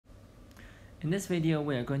In this video,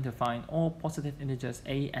 we are going to find all positive integers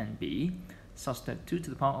a and b such that 2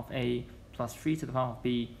 to the power of a plus 3 to the power of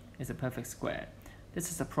b is a perfect square.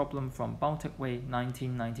 This is a problem from Baltic Way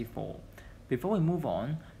 1994. Before we move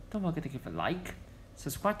on, don't forget to give a like,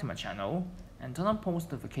 subscribe to my channel, and turn on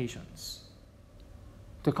post notifications.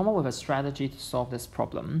 To come up with a strategy to solve this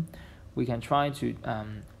problem, we can try to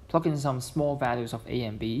plug in some small values of a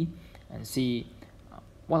and b and see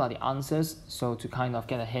what are the answers, so to kind of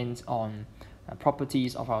get a hint on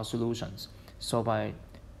properties of our solutions. So by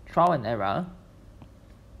trial and error,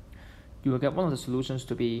 you will get one of the solutions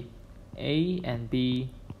to be a and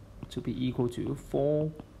b to be equal to 4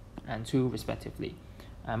 and 2 respectively.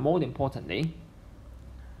 And more importantly,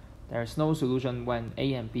 there is no solution when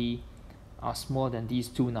a and b are smaller than these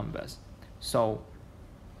two numbers. So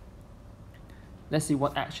let's see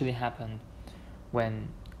what actually happened when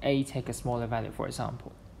a take a smaller value, for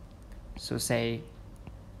example. So say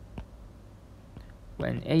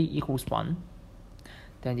when a equals 1,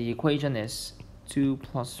 then the equation is 2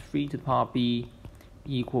 plus 3 to the power of b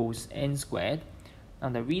equals n squared.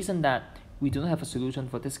 And the reason that we do not have a solution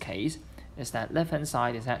for this case is that left hand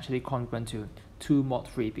side is actually congruent to 2 mod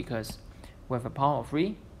 3, because we have a power of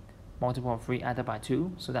 3, multiple of 3 added by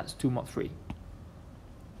 2, so that's 2 mod 3.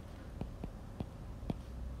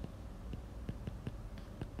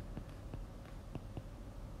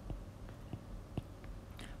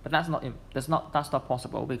 But that's not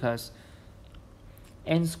possible, because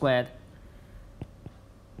n squared,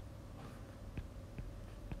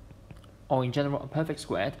 or in general a perfect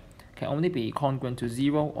squared, can only be congruent to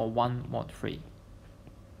 0 or 1 mod 3.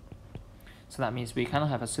 So that means we cannot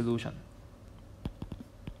have a solution.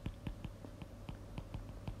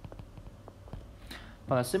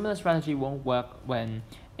 But a similar strategy won't work when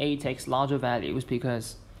a takes larger values,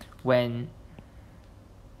 because when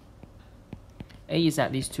a is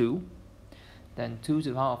at least 2, then 2 to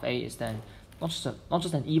the power of a is then not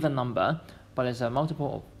just an even number, but it's a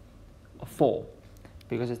multiple of 4,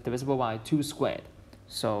 because it's divisible by 2 squared.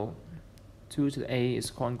 So 2 to the a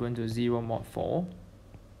is congruent to 0 mod 4.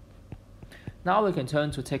 Now we can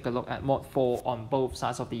turn to take a look at mod 4 on both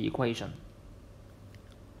sides of the equation.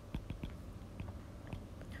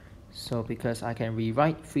 So because I can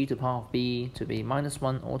rewrite 3 to the power of b to be minus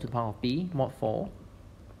 1 all to the power of b mod 4,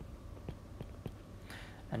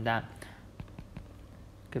 and that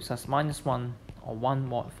gives us minus 1 or 1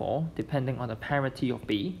 mod 4 depending on the parity of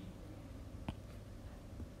b.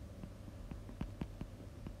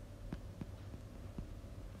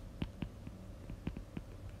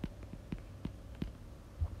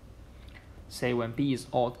 Say when b is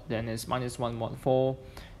odd, then it's minus 1 mod 4.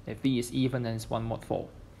 If b is even, then it's 1 mod 4.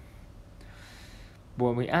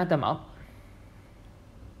 When we add them up,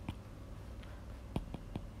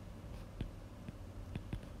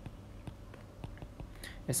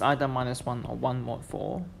 it's either minus 1 or 1 mod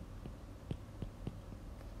 4.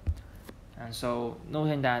 And so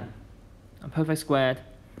noting that a perfect squared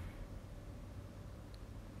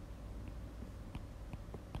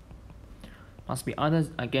must be either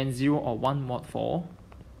again 0 or 1 mod 4.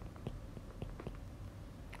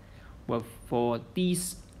 Well, for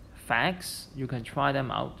these facts, you can try them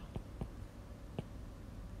out.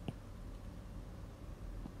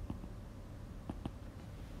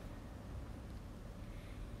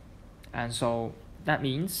 And so that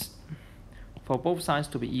means for both sides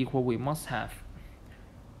to be equal, we must have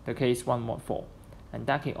the case 1 mod 4. And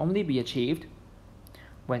that can only be achieved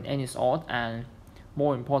when n is odd, and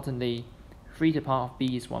more importantly, 3 to the power of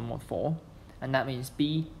b is 1 mod 4. And that means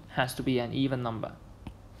b has to be an even number.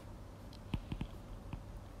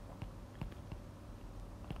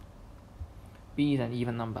 B is an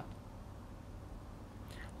even number.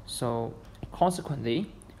 So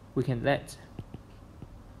consequently, we can let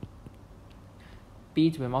b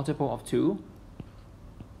to be a multiple of 2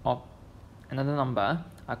 of another number.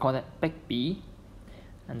 I call it big B,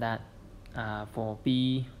 and that for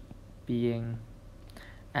b being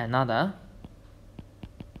another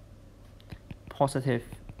positive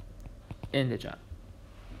integer,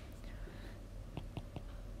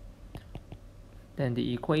 then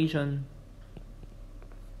the equation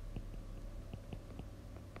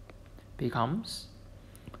becomes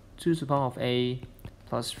 2 to the power of a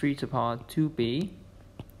plus 3 to the power of 2b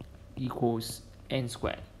equals n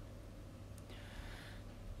squared.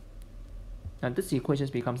 Now this equation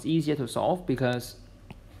becomes easier to solve because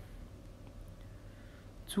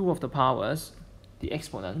 2 of the powers, the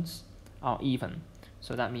exponents, are even.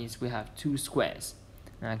 So that means we have 2 squares.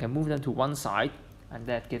 And I can move them to one side, and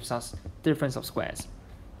that gives us difference of squares.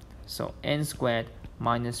 So n squared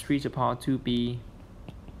minus 3 to the power of 2b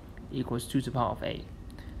equals 2 to the power of a.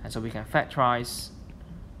 And so we can factorize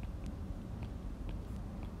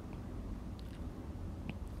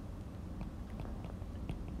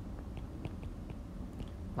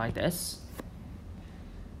like this.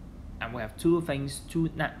 And we have two things, two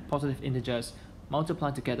net positive integers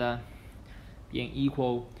multiplied together being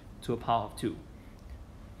equal to a power of 2.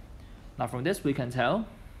 Now from this we can tell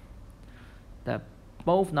that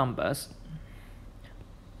both numbers,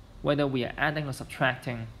 whether we are adding or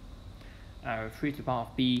subtracting 3 to the power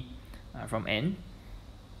of b from n,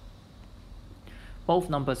 both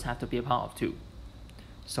numbers have to be a power of 2.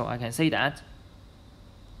 So I can say that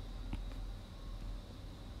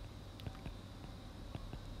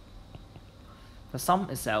the sum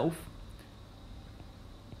itself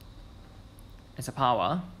is a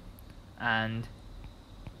power, and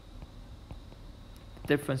the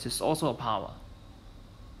difference is also a power.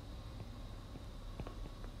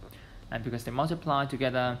 And because they multiply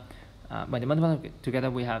together, when they multiply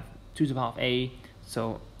together, we have 2 to the power of a.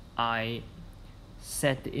 So I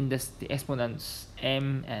set the index, the exponents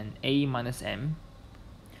m and a minus m,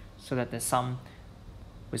 so that the sum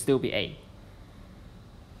will still be a.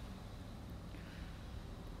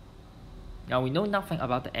 Now we know nothing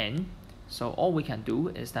about the n, so all we can do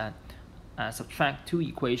is that subtract two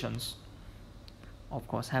equations. Of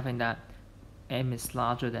course, having that m is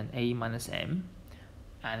larger than a minus m,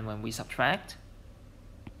 and when we subtract,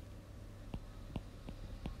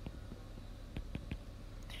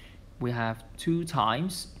 we have 2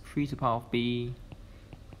 times 3 to the power of b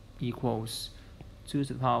equals 2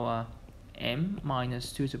 to the power m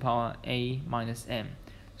minus 2 to the power a minus m.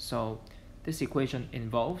 So this equation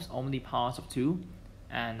involves only powers of 2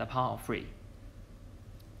 and a power of 3.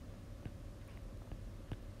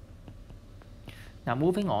 Now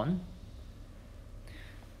moving on,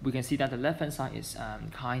 we can see that the left hand side is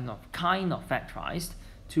kind of factorized,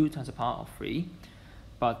 2 times the power of 3,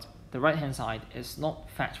 but the right hand side is not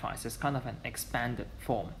factorized. It's kind of an expanded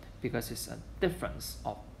form because it's a difference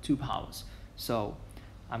of 2 powers. So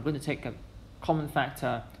I'm going to take a common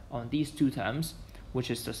factor on these two terms, which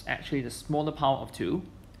is just actually the smaller power of 2,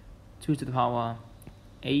 2 to the power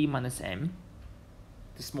a minus m,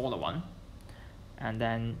 the smaller one. And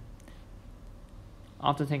then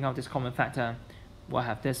after taking out this common factor, we'll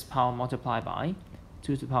have this power multiplied by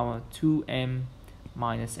 2 to the power 2m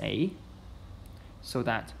minus a, so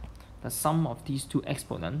that the sum of these two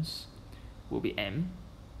exponents will be m,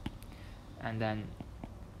 and then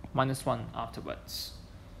minus 1 afterwards.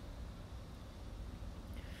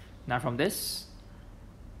 Now from this,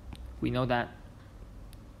 we know that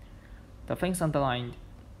the things underlined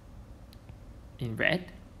in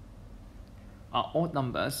red are odd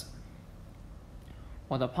numbers,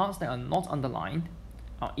 while the parts that are not underlined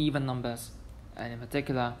are even numbers, and in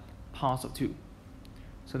particular powers of 2.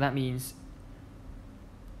 So that means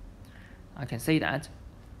I can say that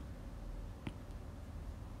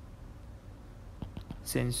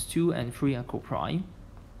since 2 and 3 are coprime,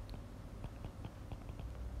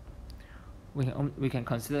 we can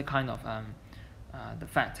consider kind of the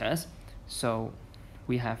factors. So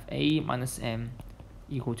we have a minus m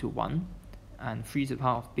equal to 1, and 3 to the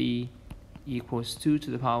power of b equals 2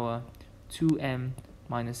 to the power 2m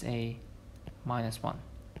minus a minus 1.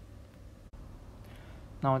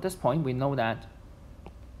 Now at this point, we know that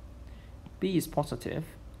b is positive,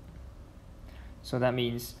 so that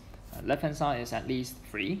means left hand side is at least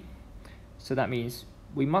 3. So that means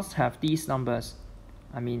we must have these numbers,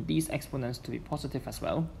 these exponents, to be positive as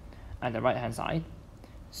well, and the right hand side.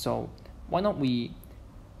 So why not we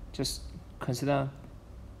just consider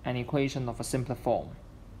an equation of a simpler form,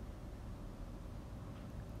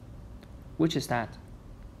 which is that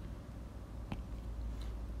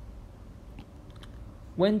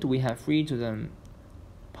when do we have 3 to the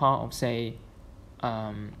power of, say,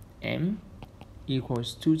 m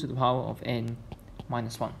equals 2 to the power of n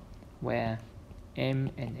minus 1, where m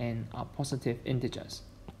and n are positive integers.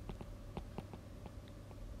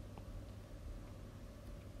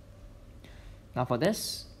 Now for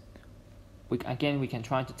this, we can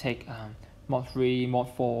try to take mod 3, mod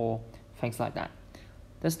 4, things like that.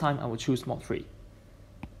 This time I will choose mod 3.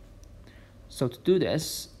 So to do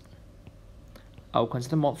this, I will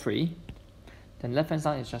consider mod 3. Then left hand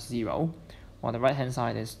side is just 0, while the right hand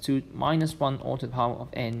side is 2 minus 1 all to the power of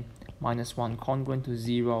n minus 1 congruent to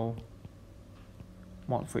 0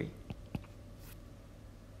 mod 3.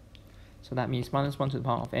 So that means minus 1 to the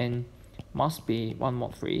power of n must be 1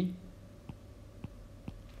 mod 3,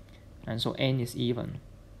 and so n is even.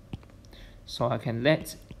 So I can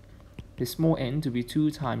let the small n to be 2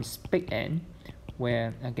 times big N,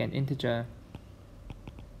 where again integer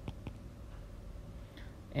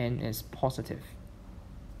n is positive.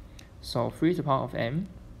 So 3 to the power of m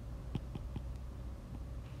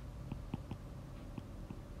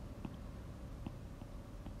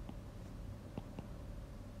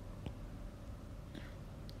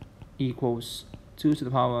equals 2 to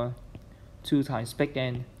the power 2 times big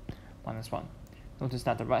N minus 1. Notice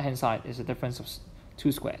that the right hand side is a difference of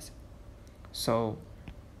 2 squares. So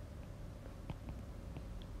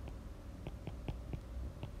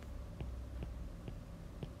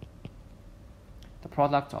the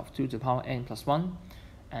product of 2 to the power n plus 1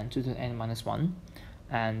 and 2 to the n minus 1,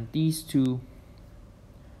 and these two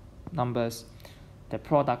numbers, the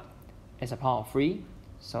product is a power of 3.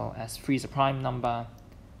 So as 3 is a prime number,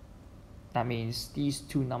 that means these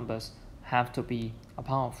two numbers have to be a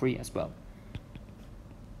power of 3 as well.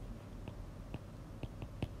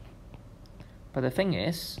 But the thing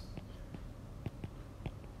is,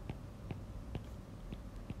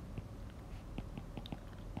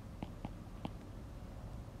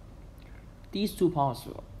 these two powers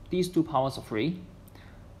of 3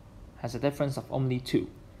 has a difference of only 2.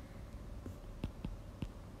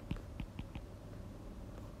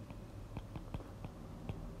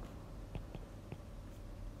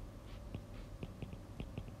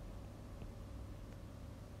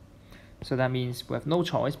 So that means we have no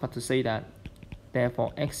choice but to say that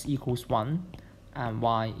therefore x equals 1 and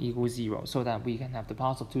y equals 0, so that we can have the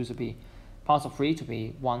powers of 3 to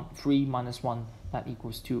be 3 minus 1, that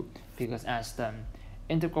equals 2, because as the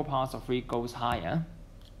integral powers of 3 goes higher,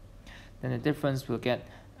 then the difference will get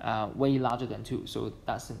way larger than 2, so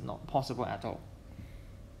that's not possible at all.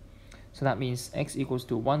 So that means x equals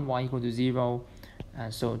to 1, y equal to 0,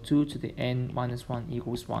 and so 2 to the n minus 1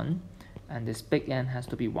 equals 1, and this big N has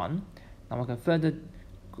to be 1. Now we can further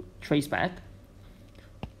trace back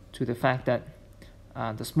to the fact that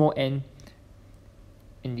the small n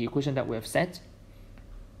in the equation that we have set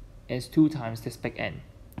is 2 times this big N.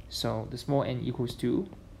 So the small n equals 2.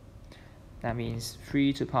 That means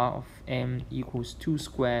 3 to the power of m equals 2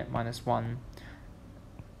 squared minus 1.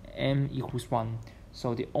 M equals 1.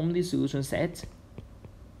 So the only solution set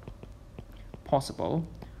possible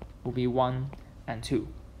will be 1 and 2.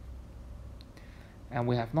 And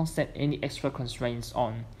we have not set any extra constraints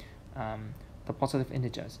on the positive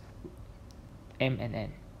integers m and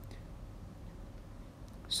n.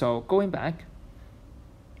 So going back,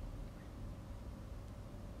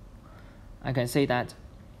 I can say that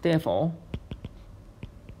therefore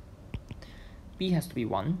b has to be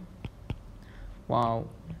 1, while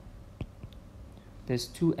this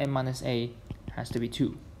 2m minus a has to be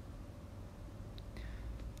 2.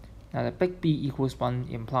 Now the big B equals 1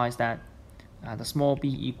 implies that the small b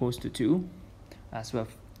equals to 2, as we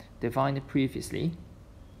have defined it previously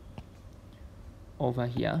over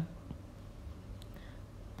here,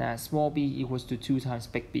 that small b equals to 2 times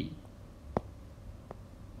big B.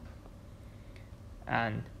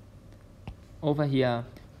 And over here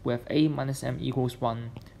we have a minus m equals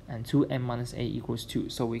 1 and 2m minus a equals 2,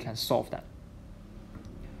 so we can solve that.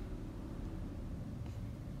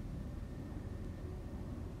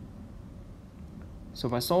 So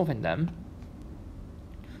by solving them,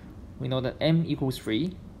 we know that m equals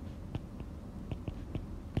 3,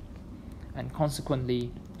 and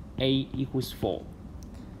consequently a equals 4.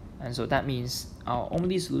 And so that means our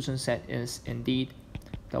only solution set is indeed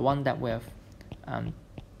the one that we have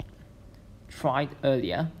tried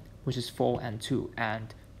earlier, which is 4 and 2.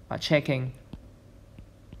 And by checking,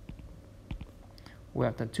 we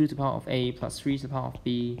have the 2 to the power of a plus 3 to the power of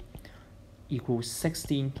b equals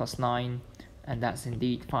 16 plus 9, and that's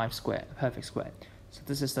indeed 5 squared, a perfect square. So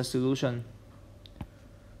this is the solution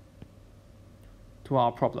to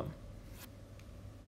our problem.